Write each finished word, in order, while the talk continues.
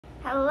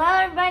Hello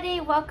everybody,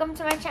 welcome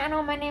to my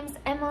channel. My name's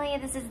Emily,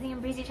 this is the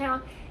Breezy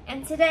channel,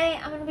 and today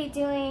I'm going to be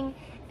doing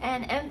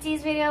an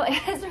empties video. It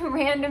has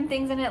random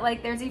things in it,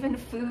 like there's even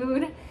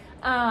food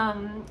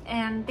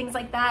and things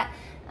like that.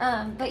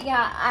 But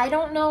yeah, I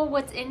don't know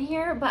what's in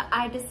here, but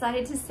I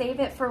decided to save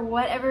it for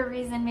whatever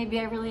reason. Maybe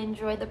I really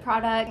enjoyed the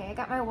product. Okay, I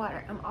got my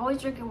water. I'm always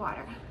drinking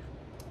water.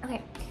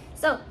 Okay,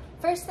 so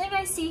first thing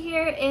I see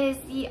here is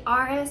the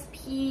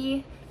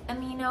RSP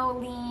Amino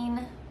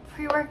Lean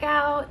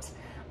pre-workout.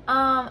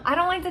 I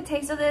don't like the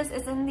taste of this.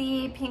 It's in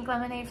the pink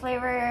lemonade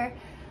flavor.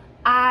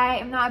 I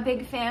am not a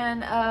big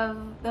fan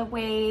of the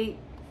way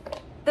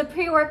the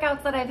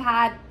pre-workouts that I've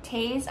had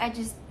taste.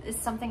 It's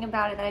something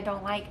about it that I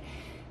don't like.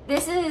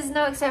 This is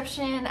no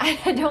exception.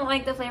 I don't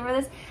like the flavor of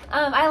this.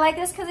 I like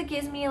this because it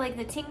gives me like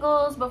the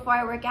tingles before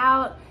I work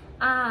out.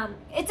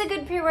 It's a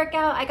good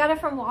pre-workout. I got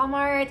it from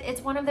Walmart. It's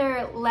one of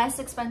their less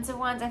expensive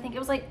ones. I think it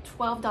was like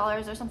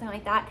 $12 or something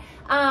like that.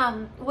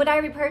 Would I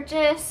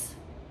repurchase?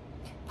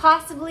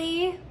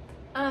 Possibly.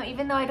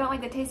 Even though I don't like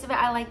the taste of it,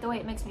 I like the way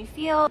it makes me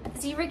feel.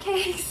 Zebra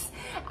cakes.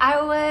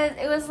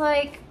 It was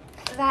like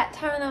that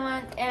time of the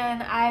month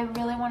and I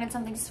really wanted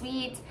something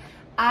sweet.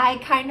 I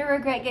kind of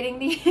regret getting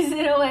these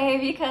in a way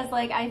because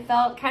like I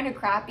felt kind of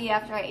crappy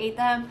after I ate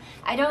them.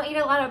 I don't eat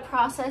a lot of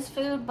processed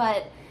food,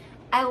 but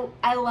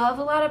I love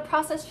a lot of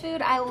processed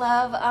food. I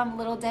love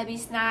Little Debbie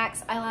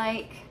snacks. I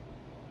like,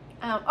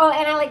 oh,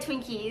 and I like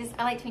Twinkies.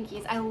 I like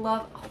Twinkies. I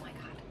love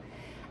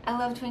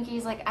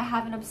Twinkies. Like I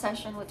have an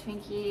obsession with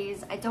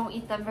Twinkies. I don't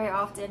eat them very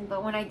often,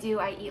 but when I do,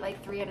 I eat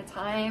like 3 at a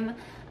time.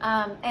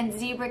 And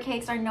zebra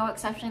cakes are no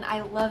exception.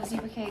 I love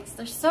zebra cakes.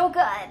 They're so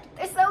good.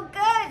 They're so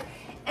good.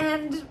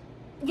 And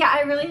yeah,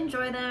 I really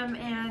enjoy them,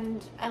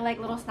 and I like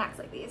little snacks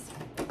like these.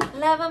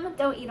 Love them.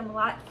 Don't eat them a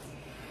lot.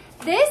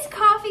 This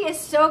coffee is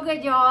so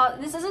good, y'all.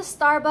 This is a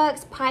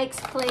Starbucks Pike's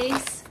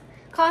Place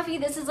coffee.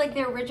 This is like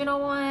the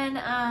original one.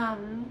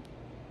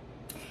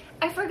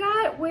 I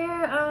forgot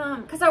where,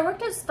 because I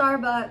worked at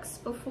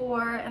Starbucks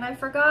before, and I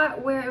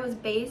forgot where it was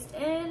based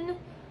in.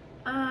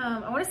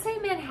 I want to say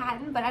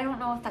Manhattan, but I don't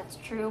know if that's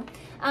true.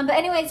 But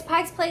anyways,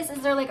 Pike's Place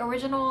is their like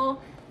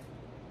original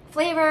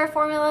flavor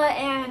formula,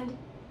 and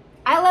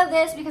I love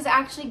this because it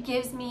actually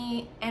gives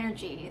me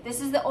energy.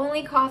 This is the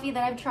only coffee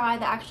that I've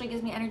tried that actually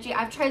gives me energy.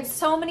 I've tried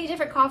so many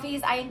different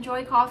coffees. I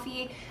enjoy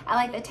coffee. I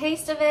like the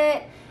taste of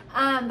it.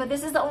 But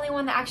this is the only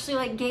one that actually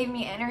like gave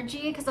me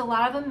energy, because a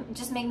lot of them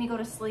just make me go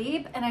to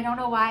sleep, and I don't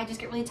know why. I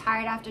just get really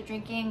tired after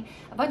drinking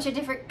a bunch of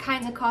different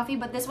kinds of coffee,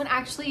 but this one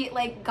actually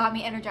like got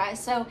me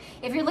energized. So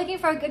if you're looking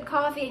for a good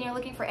coffee and you're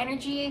looking for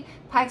energy,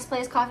 Pike's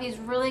Place coffee is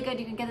really good.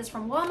 You can get this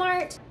from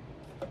Walmart.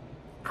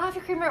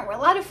 Coffee creamer, a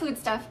lot of food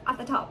stuff at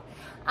the top.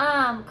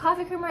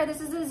 Coffee creamer, this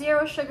is a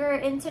zero sugar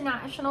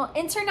international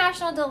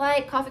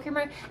delight coffee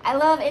creamer. I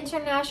love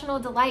International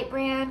Delight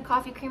brand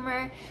coffee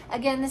creamer.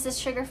 Again, this is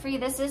sugar free.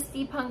 This is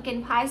the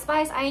pumpkin pie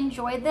spice. I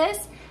enjoyed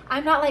this.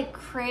 I'm not like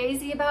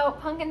crazy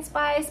about pumpkin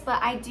spice,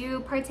 but I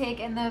do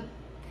partake in the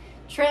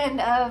trend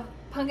of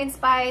pumpkin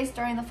spice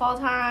during the fall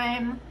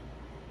time.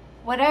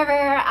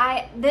 Whatever.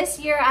 This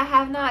year I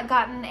have not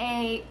gotten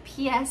a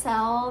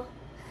PSL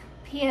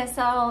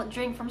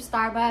drink from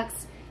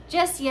Starbucks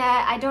just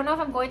yet. I don't know if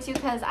I'm going to,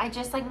 because I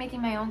just like making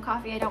my own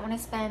coffee. I don't want to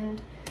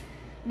spend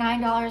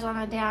 $9 on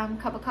a damn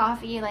cup of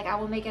coffee. Like I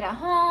will make it at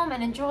home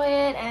and enjoy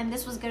it, and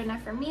this was good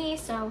enough for me,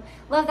 so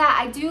love that.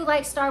 I do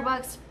like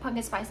Starbucks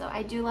pumpkin spice though.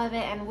 I do love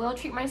it and will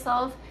treat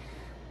myself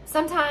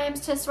sometimes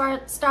to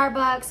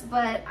Starbucks,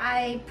 but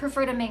I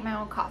prefer to make my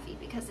own coffee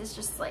because it's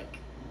just like,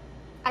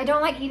 I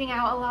don't like eating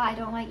out a lot. I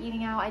don't like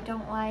eating out. I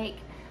don't like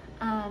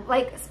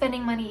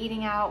spending money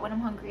eating out when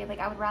I'm hungry. Like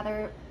I would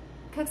rather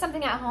cook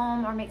something at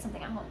home or make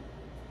something at home,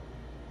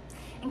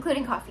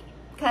 including coffee,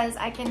 because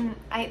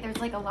there's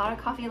like a lot of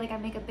coffee. Like I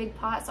make a big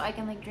pot so I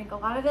can like drink a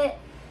lot of it.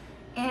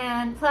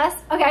 And plus,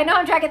 okay, I know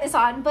I'm dragging this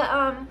on, but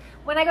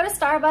when I go to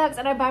Starbucks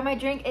and I buy my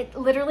drink, it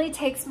literally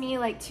takes me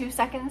like 2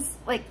 seconds,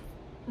 like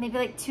maybe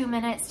like 2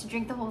 minutes to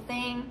drink the whole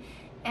thing,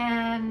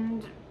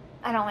 and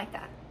I don't like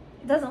that.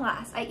 It doesn't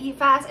last. I eat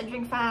fast, I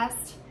drink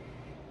fast.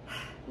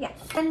 Yeah,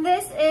 and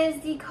this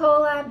is the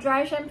Colab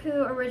Dry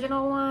Shampoo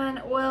Original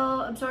one,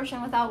 Oil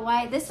Absorption Without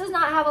White. This does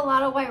not have a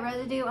lot of white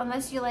residue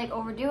unless you like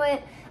overdo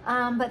it,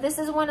 but this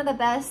is one of the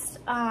best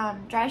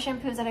dry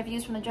shampoos that I've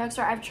used from the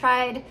drugstore. I've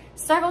tried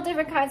several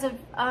different kinds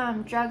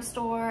of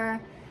drugstore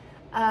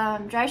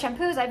dry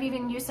shampoos. I've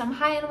even used some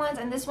high-end ones,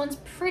 and this one's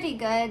pretty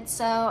good.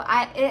 So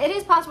it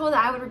is possible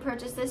that I would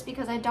repurchase this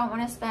because I don't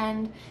want to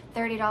spend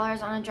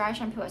 $30 on a dry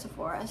shampoo at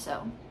Sephora.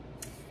 So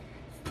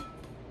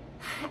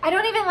I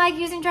don't even like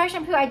using dry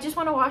shampoo. I just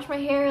want to wash my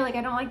hair. Like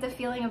I don't like the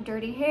feeling of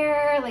dirty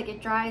hair. Like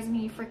it drives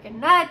me freaking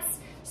nuts.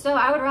 So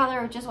I would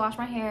rather just wash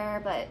my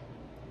hair, but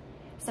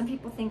some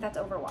people think that's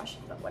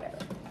overwashing, but whatever.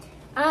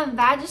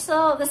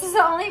 Vagisil, this is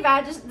the only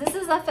this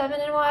is a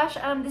feminine wash.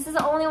 This is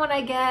the only one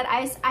I get.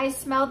 I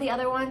smelled the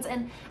other ones,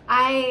 and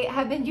I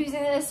have been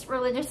using this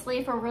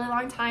religiously for a really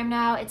long time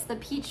now. It's the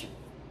peach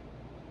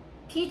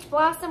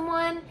blossom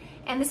one,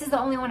 and this is the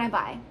only one I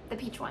buy, the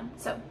peach one.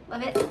 So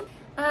love it.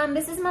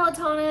 This is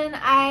melatonin.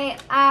 I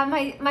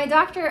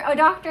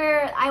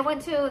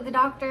went to the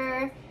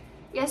doctor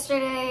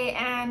yesterday,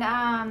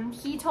 and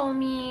he told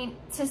me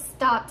to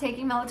stop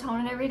taking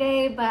melatonin every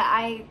day, but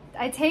I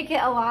take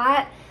it a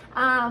lot.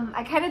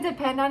 I kind of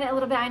depend on it a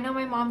little bit. I know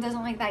my mom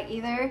doesn't like that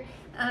either.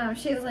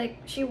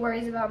 She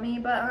worries about me,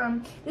 but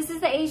this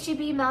is the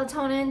HGB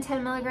melatonin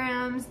 10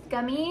 milligrams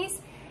gummies,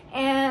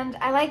 and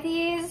I like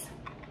these.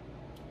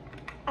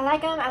 I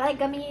like them. I like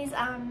gummies.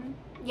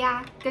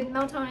 Yeah, good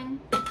melatonin.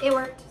 It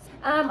worked.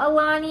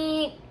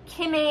 Alani,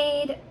 Kim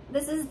Aid.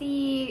 This is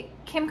the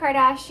Kim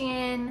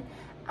Kardashian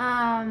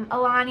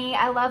Alani.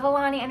 I love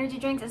Alani energy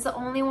drinks. It's the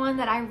only one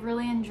that I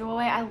really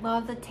enjoy. I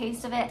love the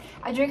taste of it.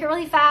 I drink it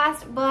really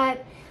fast,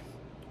 but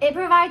it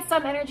provides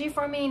some energy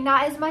for me,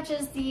 not as much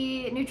as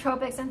the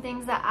nootropics and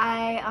things that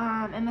I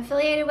am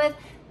affiliated with,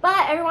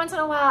 but every once in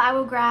a while I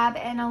will grab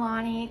an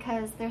Alani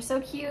because they're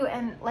so cute,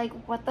 and like,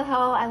 what the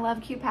hell, I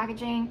love cute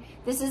packaging.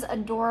 This is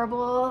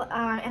adorable,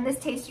 and this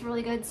tastes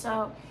really good,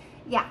 so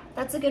yeah,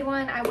 that's a good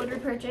one. I would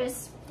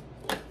repurchase.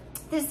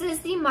 This is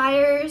the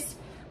Myers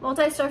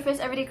multi-surface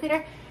everyday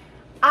cleaner.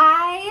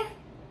 I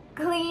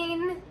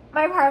clean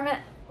my apartment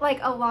like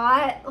a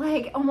lot,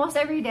 like almost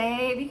every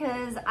day,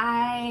 because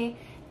I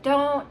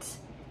don't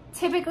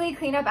typically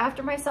clean up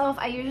after myself.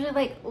 I usually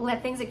like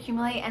let things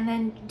accumulate and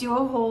then do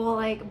a whole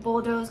like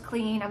bulldoze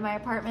clean of my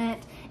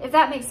apartment, if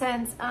that makes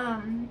sense.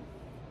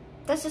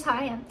 That's just how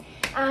I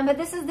am. But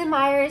this is the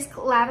Myers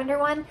lavender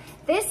one.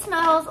 This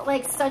smells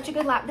like such a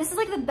good this is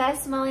like the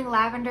best smelling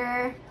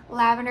lavender.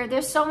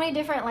 There's so many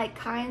different like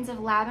kinds of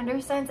lavender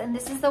scents, and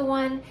this is the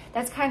one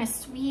that's kind of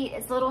sweet.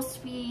 It's a little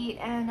sweet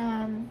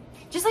and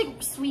just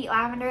like sweet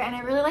lavender, and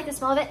I really like the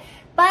smell of it.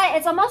 But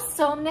it's almost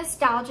so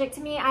nostalgic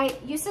to me. I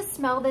used to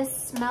smell this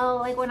smell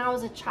like when I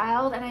was a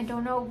child, and I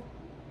don't know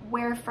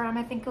where from.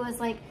 I think it was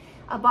like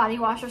a body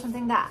wash or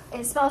something that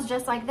it smells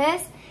just like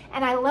this,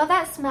 and I love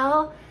that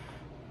smell.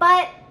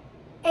 But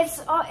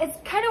it's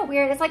kind of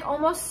weird. It's like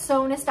almost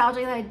so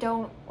nostalgic that I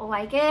don't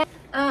like it.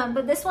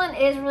 But this one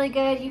is really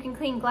good. You can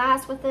clean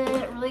glass with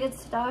it. Really good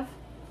stuff.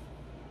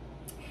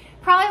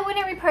 Probably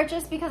wouldn't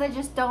repurchase because I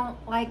just don't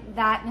like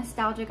that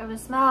nostalgic of a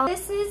smell.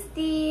 This is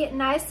the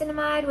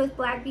Niacinamide with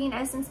Black Bean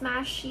Essence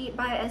Mask Sheet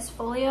by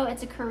Esfolio.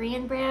 It's a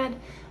Korean brand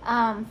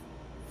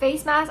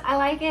face mask. I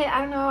like it.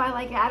 I don't know. I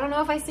like it. I don't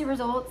know if I see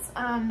results.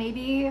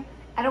 Maybe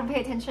I don't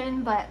pay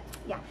attention, but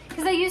yeah.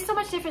 Because I use so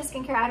much different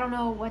skincare, I don't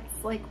know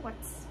what's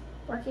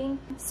working.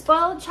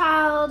 Spoiled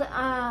Child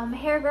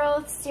hair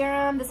growth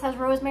serum. This has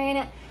rosemary in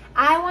it.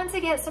 I want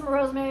to get some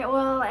rosemary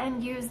oil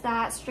and use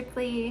that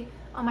strictly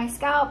on my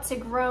scalp to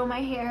grow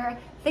my hair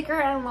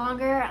thicker and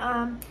longer.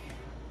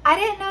 I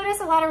didn't notice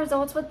a lot of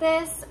results with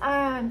this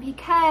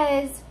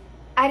because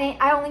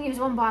I only use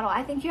one bottle.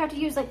 I think you have to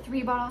use like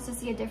 3 bottles to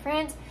see a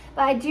difference,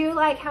 but I do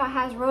like how it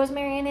has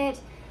rosemary in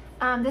it.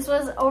 This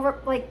was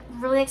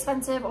really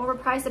expensive,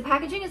 overpriced. The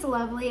packaging is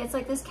lovely. It's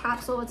like this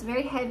capsule. It's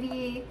very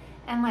heavy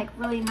and like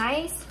really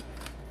nice.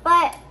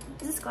 But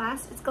is this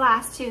glass? It's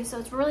glass too, so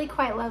it's really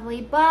quite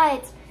lovely.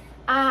 But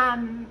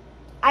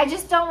I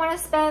just don't want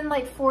to spend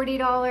like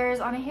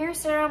 $40 on a hair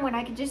serum when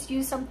I could just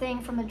use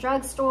something from the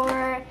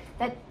drugstore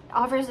that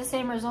offers the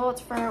same results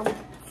for a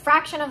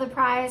fraction of the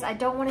price. I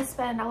don't want to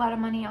spend a lot of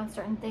money on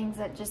certain things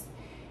that just,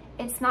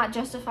 it's not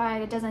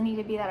justified. It doesn't need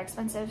to be that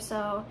expensive.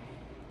 So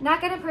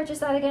not going to purchase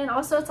that again.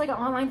 Also, it's like an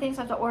online thing,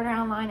 so I have to order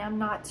online. I'm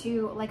not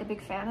too like a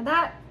big fan of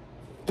that.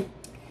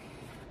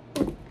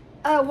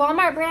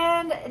 Walmart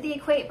brand, the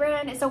Equate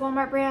brand. It's a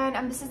Walmart brand.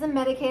 This is a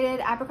medicated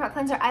apricot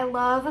cleanser. I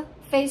love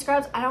face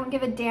scrubs. I don't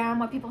give a damn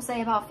what people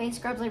say about face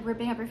scrubs, like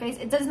ripping up your face.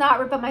 It does not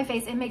rip up my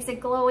face. It makes it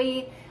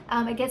glowy.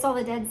 It gets all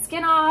the dead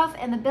skin off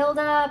and the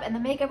buildup and the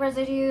makeup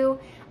residue.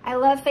 I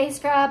love face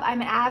scrub.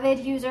 I'm an avid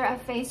user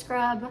of face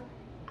scrub.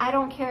 I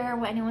don't care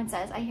what anyone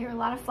says. I hear a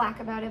lot of flack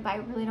about it, but I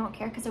really don't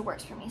care because it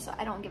works for me, so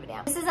I don't give a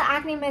damn. This is an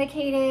acne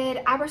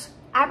medicated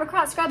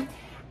apricot scrub.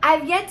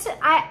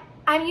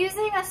 I'm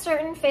using a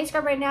certain face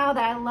scrub right now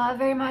that I love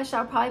very much that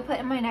I'll probably put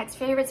in my next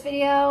favorites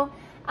video.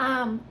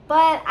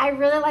 But I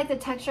really like the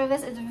texture of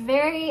this. It's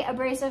very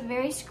abrasive,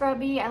 very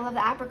scrubby. I love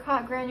the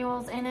apricot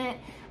granules in it.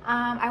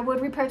 I would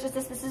repurchase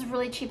this. This is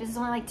really cheap. This is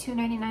only like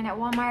 $2.99 at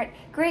Walmart.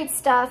 Great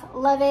stuff.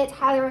 Love it.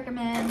 Highly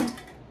recommend.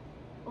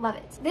 Love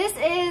it. This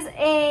is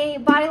a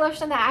body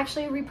lotion that I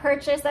actually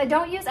repurchased. I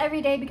don't use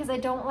every day because I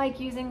don't like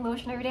using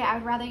lotion every day. I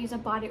would rather use a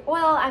body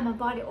oil. I'm a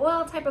body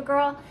oil type of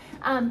girl.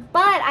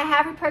 But I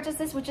have repurchased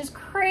this, which is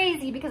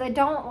crazy because I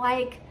don't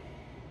like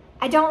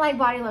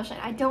body lotion.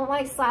 I don't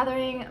like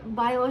slathering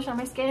body lotion on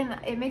my skin.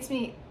 It makes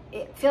me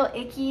feel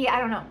icky. I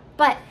don't know.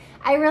 But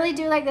I really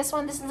do like this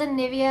one. This is a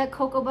Nivea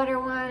cocoa butter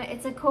one.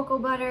 It's a cocoa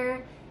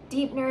butter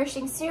deep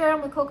nourishing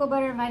serum with cocoa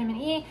butter and vitamin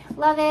E.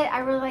 Love it. I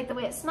really like the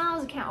way it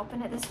smells. I can't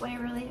open it this way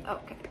really. Oh,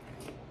 okay.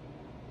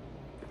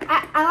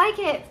 I like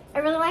it. I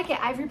really like it.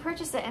 I've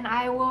repurchased it and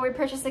I will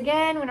repurchase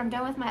again when I'm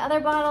done with my other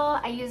bottle.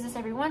 I use this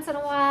every once in a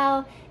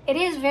while. It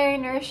is very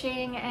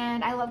nourishing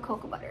and I love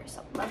cocoa butter,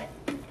 so love it.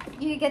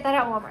 You can get that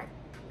at Walmart.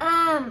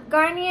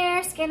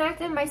 Garnier Skin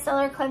Active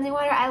Micellar Cleansing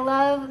Water. I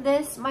love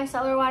this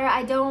micellar water.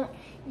 I don't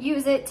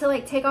use it to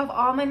like take off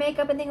all my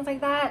makeup and things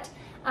like that.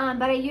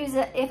 But I use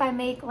it if I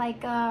make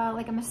like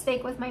a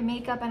mistake with my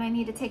makeup and I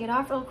need to take it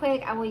off real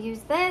quick. I will use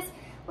this.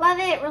 Love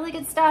it. Really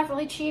good stuff.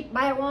 Really cheap.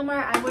 Buy at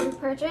Walmart. I would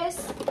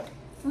repurchase.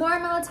 More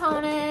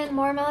melatonin.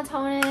 More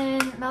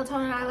melatonin.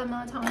 Melatonin. I love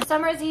melatonin.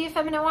 Summer's Eve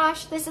feminine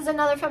wash. This is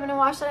another feminine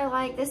wash that I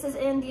like. This is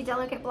in the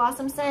Delicate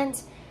Blossom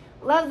scent.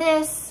 Love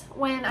this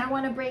when I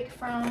want to break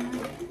from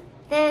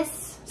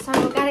this. So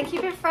gotta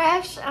keep it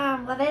fresh.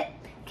 Love it.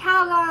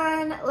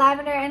 Calgon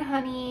lavender and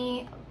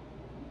honey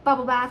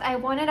bubble bath. I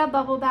wanted a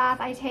bubble bath.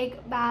 I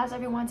take baths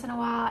every once in a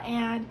while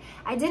and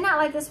I did not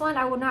like this one.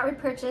 I would not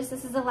repurchase.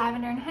 This is a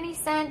lavender and honey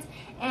scent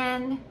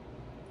and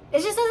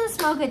it just doesn't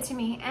smell good to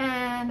me.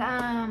 And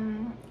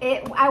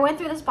I went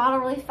through this bottle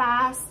really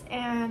fast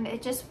and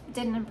it just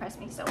didn't impress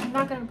me, so I'm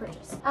not gonna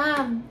purchase.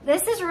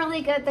 This is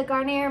really good, the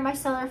Garnier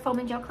Micellar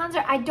Foaming Gel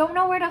Cleanser. I don't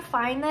know where to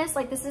find this.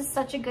 Like, this is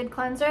such a good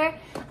cleanser.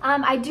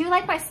 I do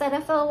like my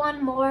Cetaphil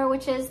one more,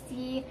 which is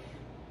the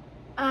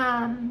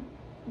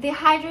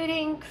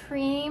hydrating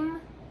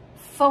cream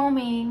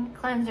foaming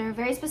cleanser,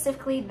 very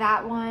specifically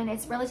that one.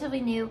 It's relatively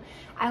new.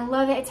 I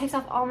love it. It takes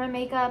off all my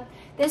makeup.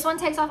 This one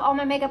takes off all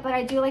my makeup, but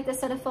I do like the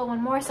Cetaphil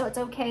one more, so it's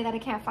okay that I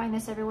can't find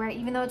this everywhere,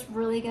 even though it's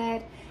really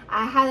good.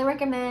 I highly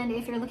recommend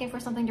if you're looking for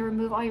something to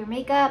remove all your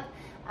makeup.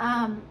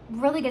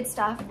 Really good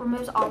stuff.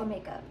 Removes all the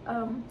makeup.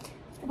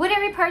 Would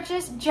I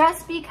repurchase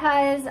just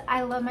because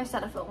I love my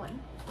Cetaphil one.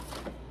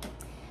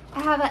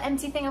 I have an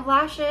empty thing of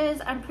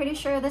lashes. I'm pretty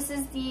sure this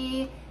is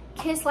the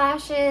Kiss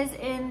lashes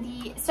in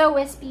the So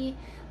Wispy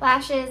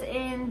lashes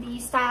in the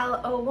style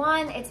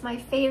 01. It's my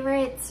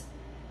favorite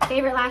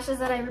lashes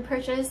that I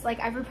repurchased. Like,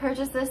 I've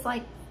repurchased this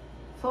like,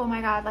 oh my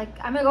god, like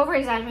I'm gonna go over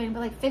exaggerating, but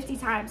like 50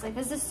 times. Like,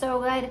 this is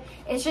so good.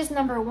 It's just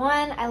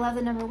 #1. I love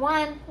the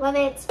 #1. Love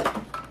it.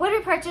 Would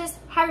repurchase,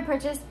 have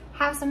repurchased,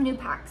 have some new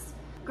packs.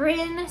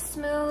 Grin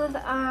Smooth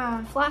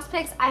floss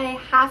picks. I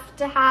have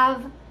to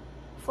have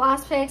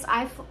floss picks.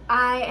 I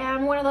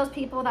am one of those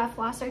people that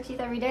floss their teeth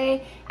every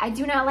day. I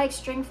do not like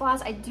string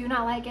floss. I do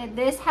not like it.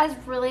 This has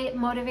really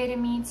motivated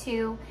me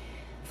to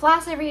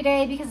floss every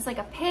day because it's like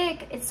a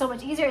pick. It's so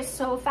much easier. It's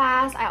so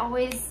fast. I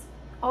always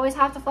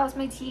have to floss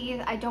my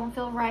teeth. I don't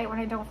feel right when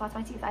I don't floss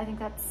my teeth. I think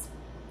that's,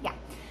 yeah.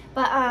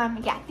 But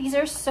yeah, these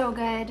are so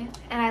good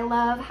and I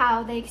love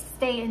how they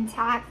stay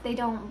intact. They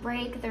don't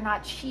break. They're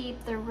not cheap.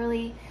 They're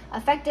really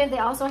effective. They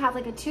also have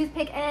like a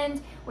toothpick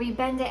end where you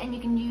bend it and you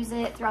can use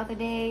it throughout the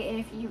day.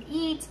 If you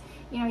eat,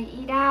 you know, you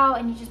eat out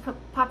and you just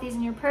pop these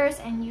in your purse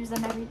and use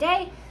them every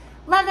day.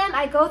 Love them.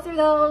 I go through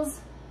those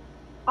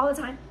all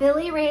the time.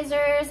 Billy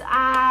razors.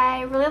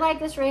 I really like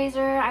this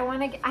razor.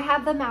 I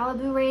have the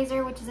Malibu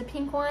razor, which is a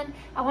pink one.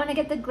 I want to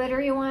get the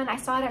glittery one. I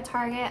saw it at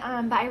Target,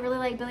 but I really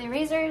like Billy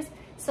razors.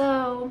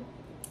 So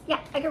yeah,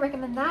 I could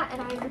recommend that,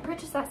 and I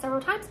repurchased that several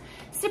times.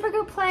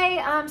 Supergoop Play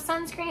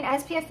sunscreen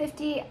SPF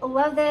 50.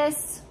 Love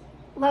this.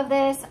 Love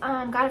this.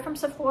 Got it from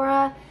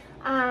Sephora.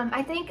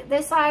 I think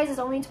this size is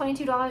only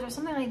 $22 or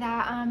something like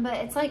that. But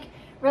it's like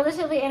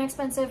relatively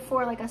inexpensive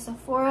for like a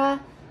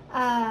Sephora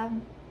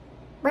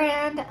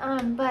brand.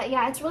 But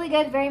yeah, it's really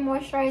good. Very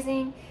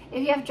moisturizing.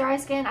 If you have dry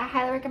skin, I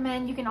highly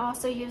recommend. You can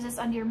also use this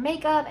under your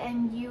makeup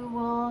and you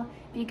will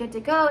be good to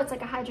go. It's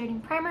like a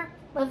hydrating primer.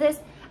 Love this.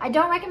 I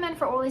don't recommend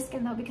for oily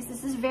skin though, because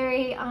this is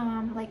very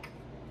like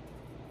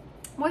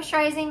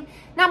moisturizing.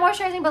 Not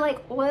moisturizing, but like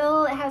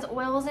oil. It has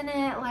oils in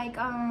it. Like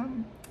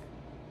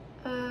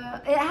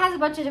it has a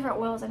bunch of different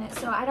oils in it.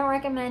 So I don't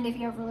recommend if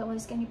you have really oily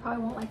skin. You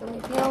probably won't like the way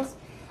it feels.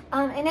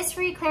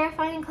 Innisfree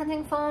Clarifying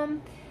Cleansing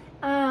Foam.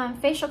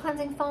 Facial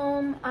cleansing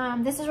foam.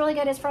 This is really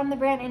good. It's from the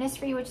brand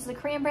Innisfree, which is a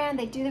Korean brand.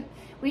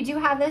 We do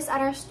have this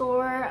at our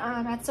store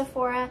at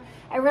Sephora.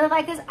 I really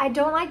like this. I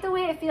don't like the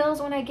way it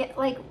feels when I get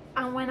like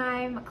when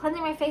I'm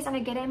cleansing my face and I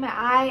get it in my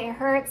eye. It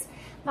hurts.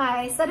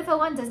 My Cetaphil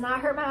one does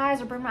not hurt my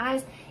eyes or burn my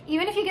eyes.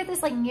 Even if you get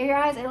this like near your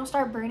eyes, it'll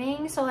start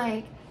burning. So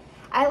like,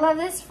 I love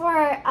this for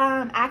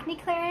acne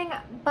clearing,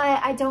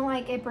 but I don't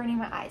like it burning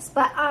my eyes.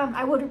 But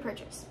I would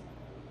repurchase.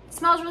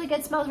 Smells really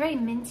good. Smells very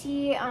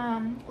minty.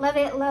 Love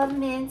it. Love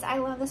mint. I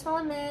love the smell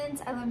of mint.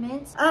 I love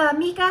mint.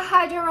 Mika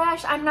Hydro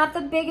Rush. I'm not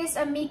the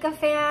biggest Mika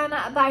fan,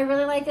 but I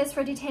really like this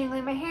for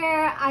detangling my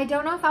hair. I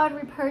don't know if I would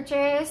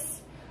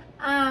repurchase.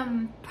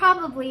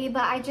 Probably,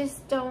 but I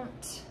just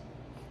don't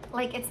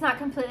like. It's not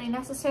completely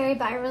necessary,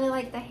 but I really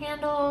like the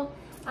handle.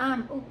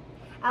 Ooh,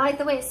 I like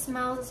the way it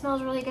smells. It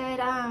smells really good.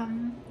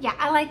 Yeah,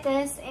 I like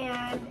this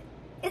and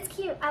it's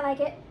cute. I like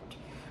it.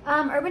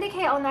 Urban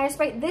Decay All Night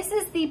Spray. This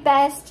is the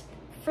best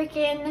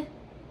freaking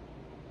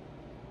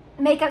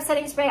makeup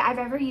setting spray I've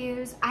ever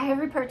used. I have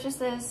repurchased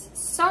this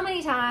so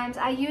many times.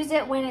 I used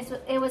it when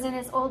it was in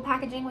its old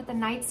packaging with the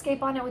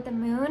nightscape on it with the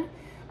moon.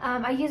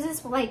 I used this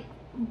for like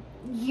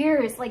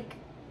years, like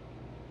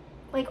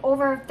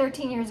over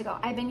 13 years ago.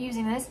 I've been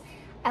using this.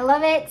 I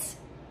love it.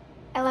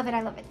 I love it.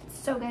 I love it. It's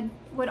so good.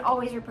 Would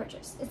always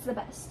repurchase. It's the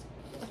best.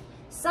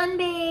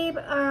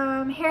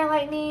 Sunbabe hair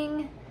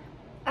lightening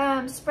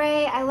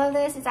spray. I love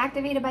this. It's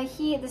activated by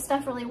heat. This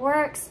stuff really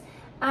works.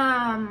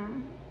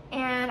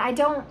 And I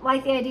don't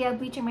like the idea of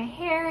bleaching my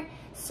hair,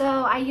 So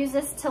I use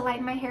this to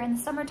lighten my hair in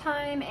the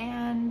summertime,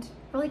 and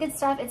really good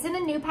stuff. It's in a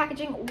new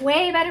packaging,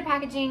 way better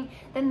packaging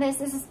than this.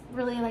 This is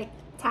really like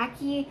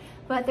tacky,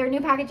 but their new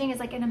packaging is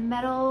like in a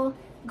metal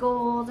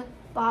gold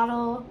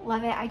bottle.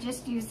 Love it. I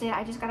just used it.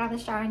 I just got out of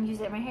the shower and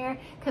used it in my hair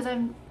because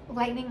I'm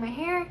lightening my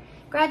hair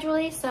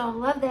gradually. So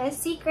love this.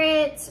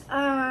 Secret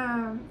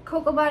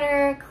cocoa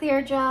butter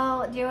clear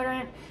gel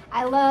deodorant.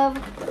 I love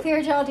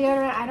clear gel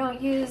deodorant. I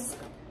don't use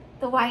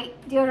the white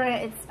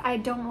deodorant. I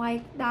don't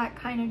like that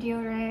kind of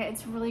deodorant.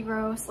 It's really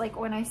gross. Like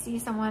when I see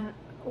someone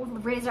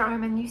raise their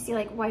arm and you see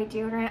like white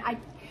deodorant,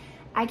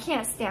 I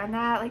can't stand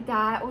that. Like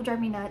that will drive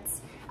me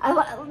nuts. Not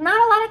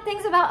a lot of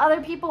things about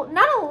other people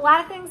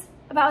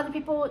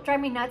drive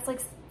me nuts,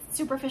 like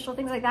superficial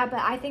things like that,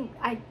 but I think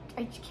I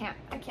can't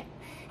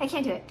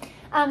do it.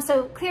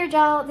 So clear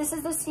gel, this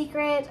is the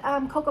Secret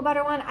cocoa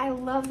butter one. I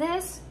love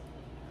this.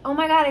 Oh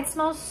my god, it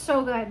smells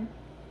so good.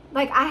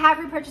 Like I have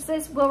repurchased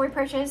this, will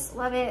repurchase,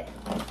 love it.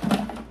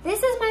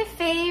 This is my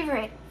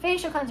favorite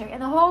facial cleanser in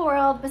the whole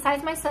world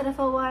besides my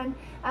Cetaphil one.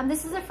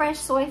 This is a fresh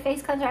soy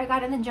face cleanser. I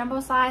got it in the jumbo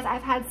size.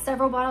 I've had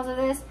several bottles of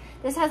this.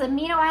 This has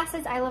amino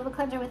acids. I love a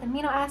cleanser with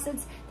amino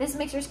acids. This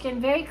makes your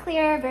skin very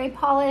clear, very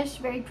polished,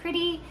 very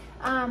pretty.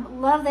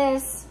 Love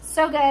this.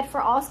 So good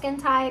for all skin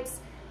types.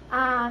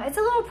 It's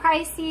a little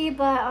pricey,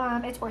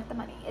 but it's worth the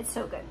money. It's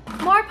so good.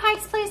 More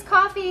Pike's Place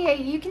coffee.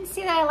 You can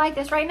see that I like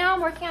this. Right now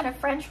I'm working on a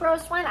French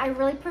roast one. I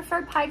really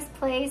prefer Pike's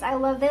Place. I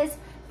love this.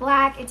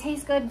 Black. It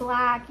tastes good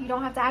black. You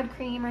don't have to add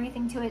cream or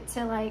anything to it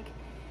to like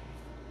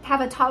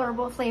have a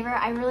tolerable flavor.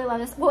 I really love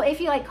this. Well,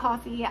 if you like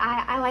coffee,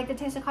 I like the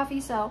taste of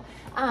coffee, so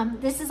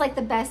this is like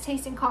the best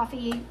tasting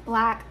coffee.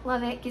 Black.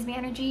 Love it. Gives me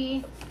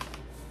energy.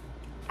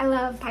 I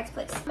love Pike's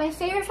Place. My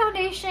favorite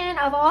foundation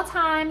of all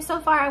time so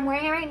far, I'm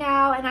wearing it right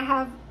now, and I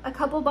have a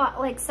couple,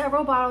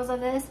 several bottles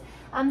of this.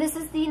 This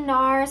is the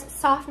NARS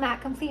Soft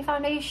Matte Complete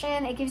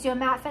Foundation. It gives you a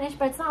matte finish,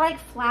 but it's not like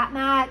flat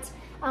matte,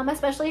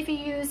 especially if you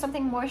use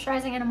something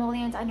moisturizing and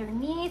emollient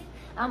underneath,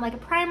 like a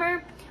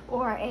primer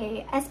or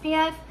a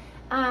SPF.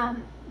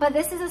 But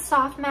this is a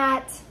soft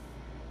matte,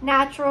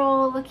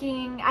 natural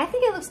looking. I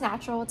think it looks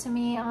natural to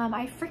me.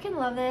 I freaking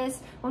love this.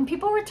 When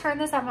people return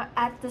this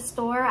at the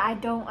store, I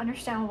don't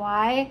understand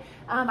why.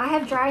 I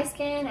have dry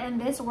skin and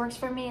this works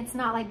for me. It's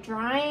not like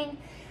drying.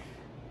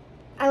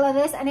 I love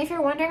this. And if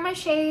you're wondering my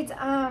shades,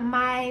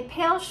 my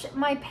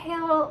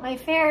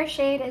fair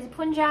shade is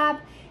Punjab,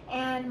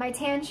 and my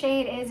tan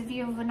shade is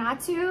View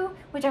Vanatu,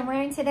 which I'm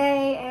wearing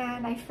today,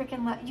 and I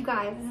freaking love, you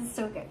guys, this is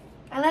so good.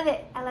 I love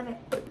it. I love it.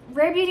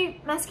 Rare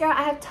Beauty mascara.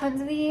 I have tons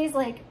of these,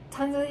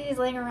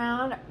 laying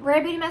around.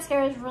 Rare Beauty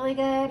mascara is really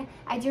good.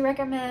 I do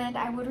recommend.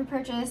 I would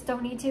repurchase.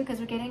 Don't need to because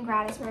we're getting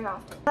gratis very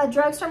often.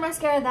 Drugstore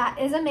mascara, that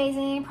is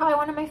amazing. Probably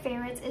one of my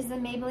favorites is the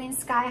Maybelline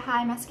Sky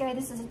High mascara.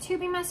 This is a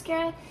tubing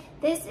mascara.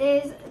 This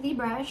is the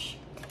brush,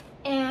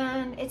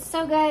 and it's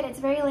so good. It's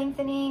very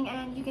lengthening,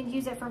 and you can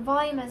use it for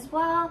volume as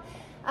well.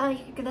 You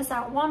can get this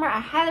at Walmart. I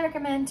highly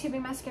recommend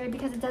tubing mascara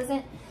because it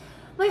doesn't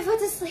my foot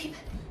to sleep.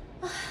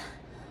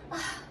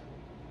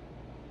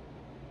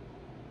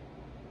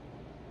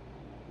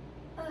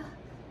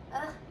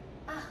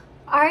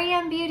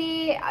 REM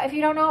Beauty, if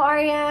you don't know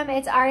REM,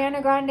 it's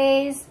Ariana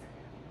Grande's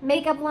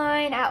makeup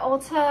line at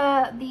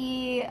Ulta,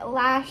 the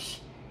lash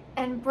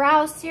and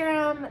brow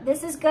serum.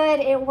 This is good.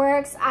 It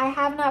works. I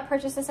have not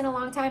purchased this in a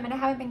long time, and I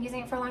haven't been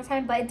using it for a long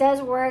time, but it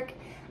does work.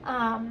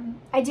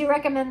 I do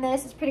recommend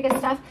this. It's pretty good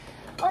stuff.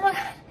 Oh my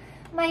god,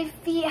 my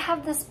feet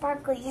have the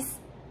sparklies,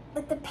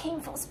 like the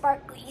painful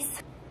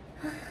sparklies.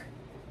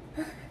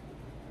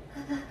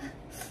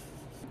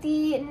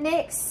 The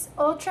NYX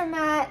Ultra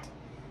Matte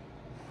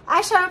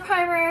Eyeshadow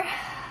Primer.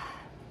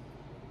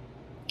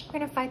 We're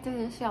gonna fight through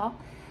this, y'all.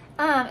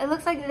 It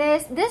looks like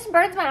this. This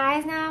burns my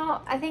eyes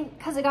now, I think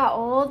because it got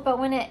old, but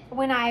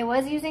when I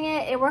was using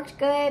it, it worked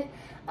good.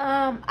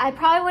 I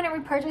probably wouldn't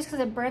repurchase because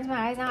it burns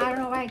my eyes now. I don't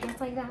know why it gets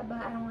like that,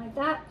 but I don't like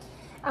that.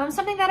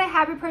 Something that I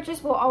have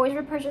repurchased, will always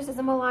repurchase, is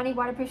a Milani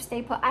Waterproof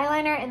Stay Put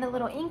Eyeliner in the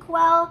little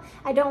inkwell.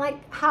 I don't like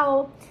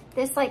how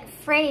this like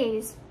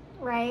frays,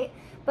 right?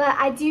 But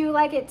I do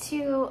like it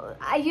to,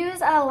 I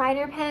use a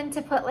liner pen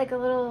to put like a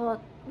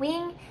little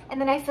wing, and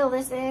then I fill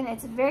this in.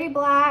 It's very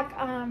black,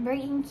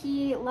 very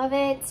inky. Love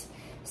it.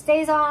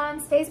 Stays on,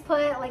 stays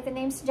put, like the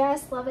name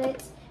suggests. Love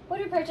it.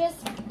 Would repurchase.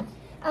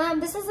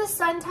 This is the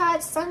Sun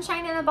Touch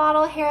Sunshine in a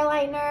Bottle hair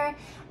lightener.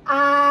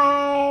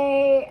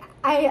 I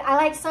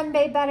like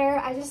Sunbae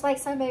better. I just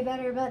like Sunbae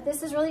better, but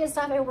this is really good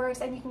stuff. It works,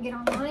 and you can get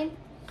online.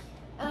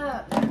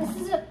 This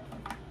is a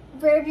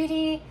Rare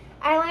Beauty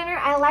eyeliner.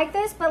 I like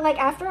this, but like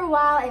after a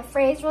while it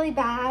frays really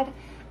bad,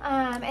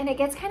 and it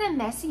gets kind of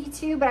messy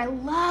too, but I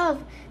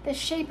love the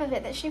shape of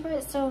it. The shape of it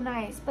is so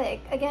nice, but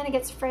again, it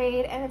gets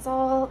frayed and it's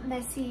all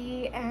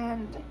messy.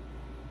 And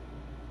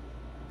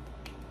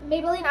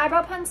Maybelline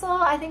eyebrow pencil.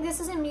 I think this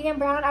is in medium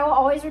brown. I will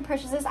always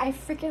repurchase this. I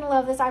freaking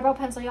love this eyebrow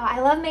pencil, y'all.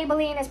 I love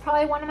Maybelline. It's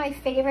probably one of my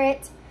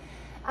favorite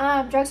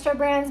drugstore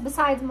brands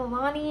besides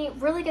Milani.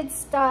 Really good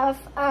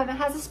stuff. It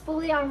has a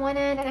spoolie on one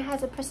end and it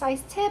has a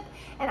precise tip,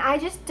 and I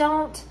just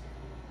don't,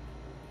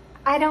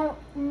 I don't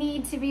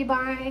need to be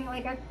buying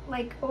like a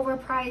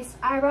overpriced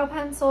eyebrow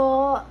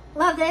pencil.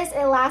 Love this.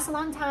 It lasts a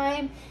long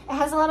time. It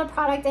has a lot of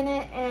product in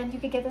it, and you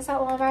could get this at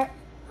Walmart.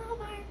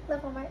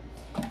 Love Walmart.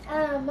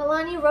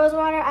 Milani Rose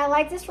Water. I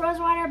like this rose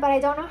water, but I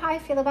don't know how I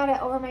feel about it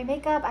over my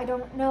makeup. I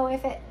don't know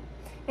if it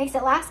makes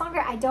it last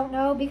longer. I don't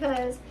know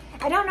because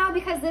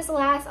this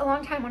lasts a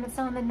long time when it's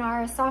still in the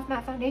NARS Soft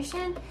Matte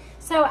Foundation.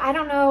 So I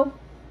don't know.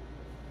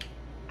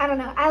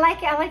 I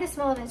like it. I like the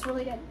smell of it. It's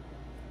really good.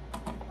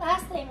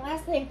 Last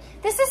thing.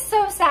 This is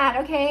so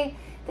sad, okay?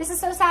 This is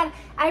so sad.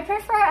 I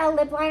prefer a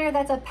lip liner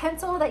that's a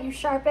pencil that you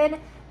sharpen,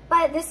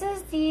 but this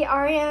is the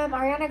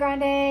Ariana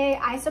Grande.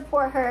 I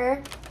support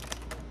her.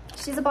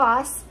 She's a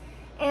boss.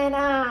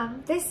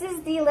 And this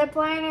is the lip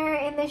liner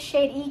in the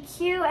shade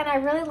EQ, and I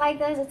really like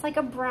this. It's like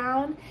a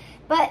brown,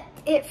 but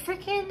it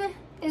freaking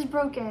is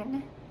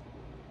broken.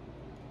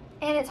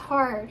 And it's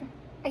hard.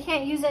 I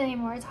can't use it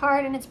anymore. It's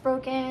hard and it's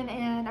broken,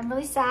 and I'm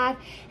really sad.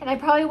 And I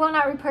probably will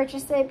not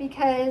repurchase it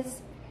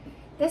because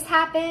this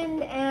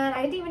happened and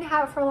I didn't even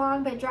have it for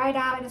long, but it dried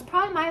out, and it's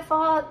probably my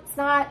fault. It's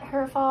not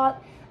her fault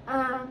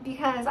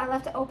because I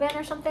left it open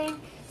or something.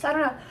 So I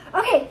don't know.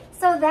 Okay,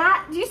 so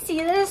do you see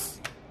this?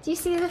 Do you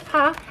see this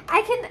pile?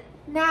 I can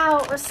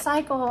now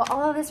recycle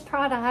all of this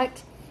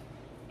product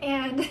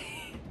and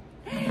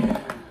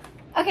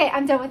okay,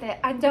 I'm done with it.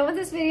 I'm done with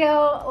this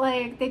video.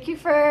 Like, thank you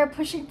for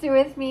pushing through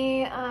with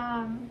me.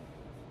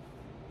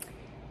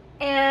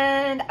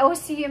 And I will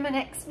see you in my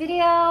next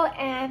video.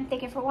 And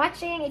thank you for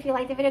watching. If you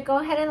liked the video, go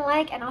ahead and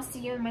like, and I'll see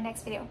you in my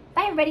next video.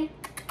 Bye, everybody.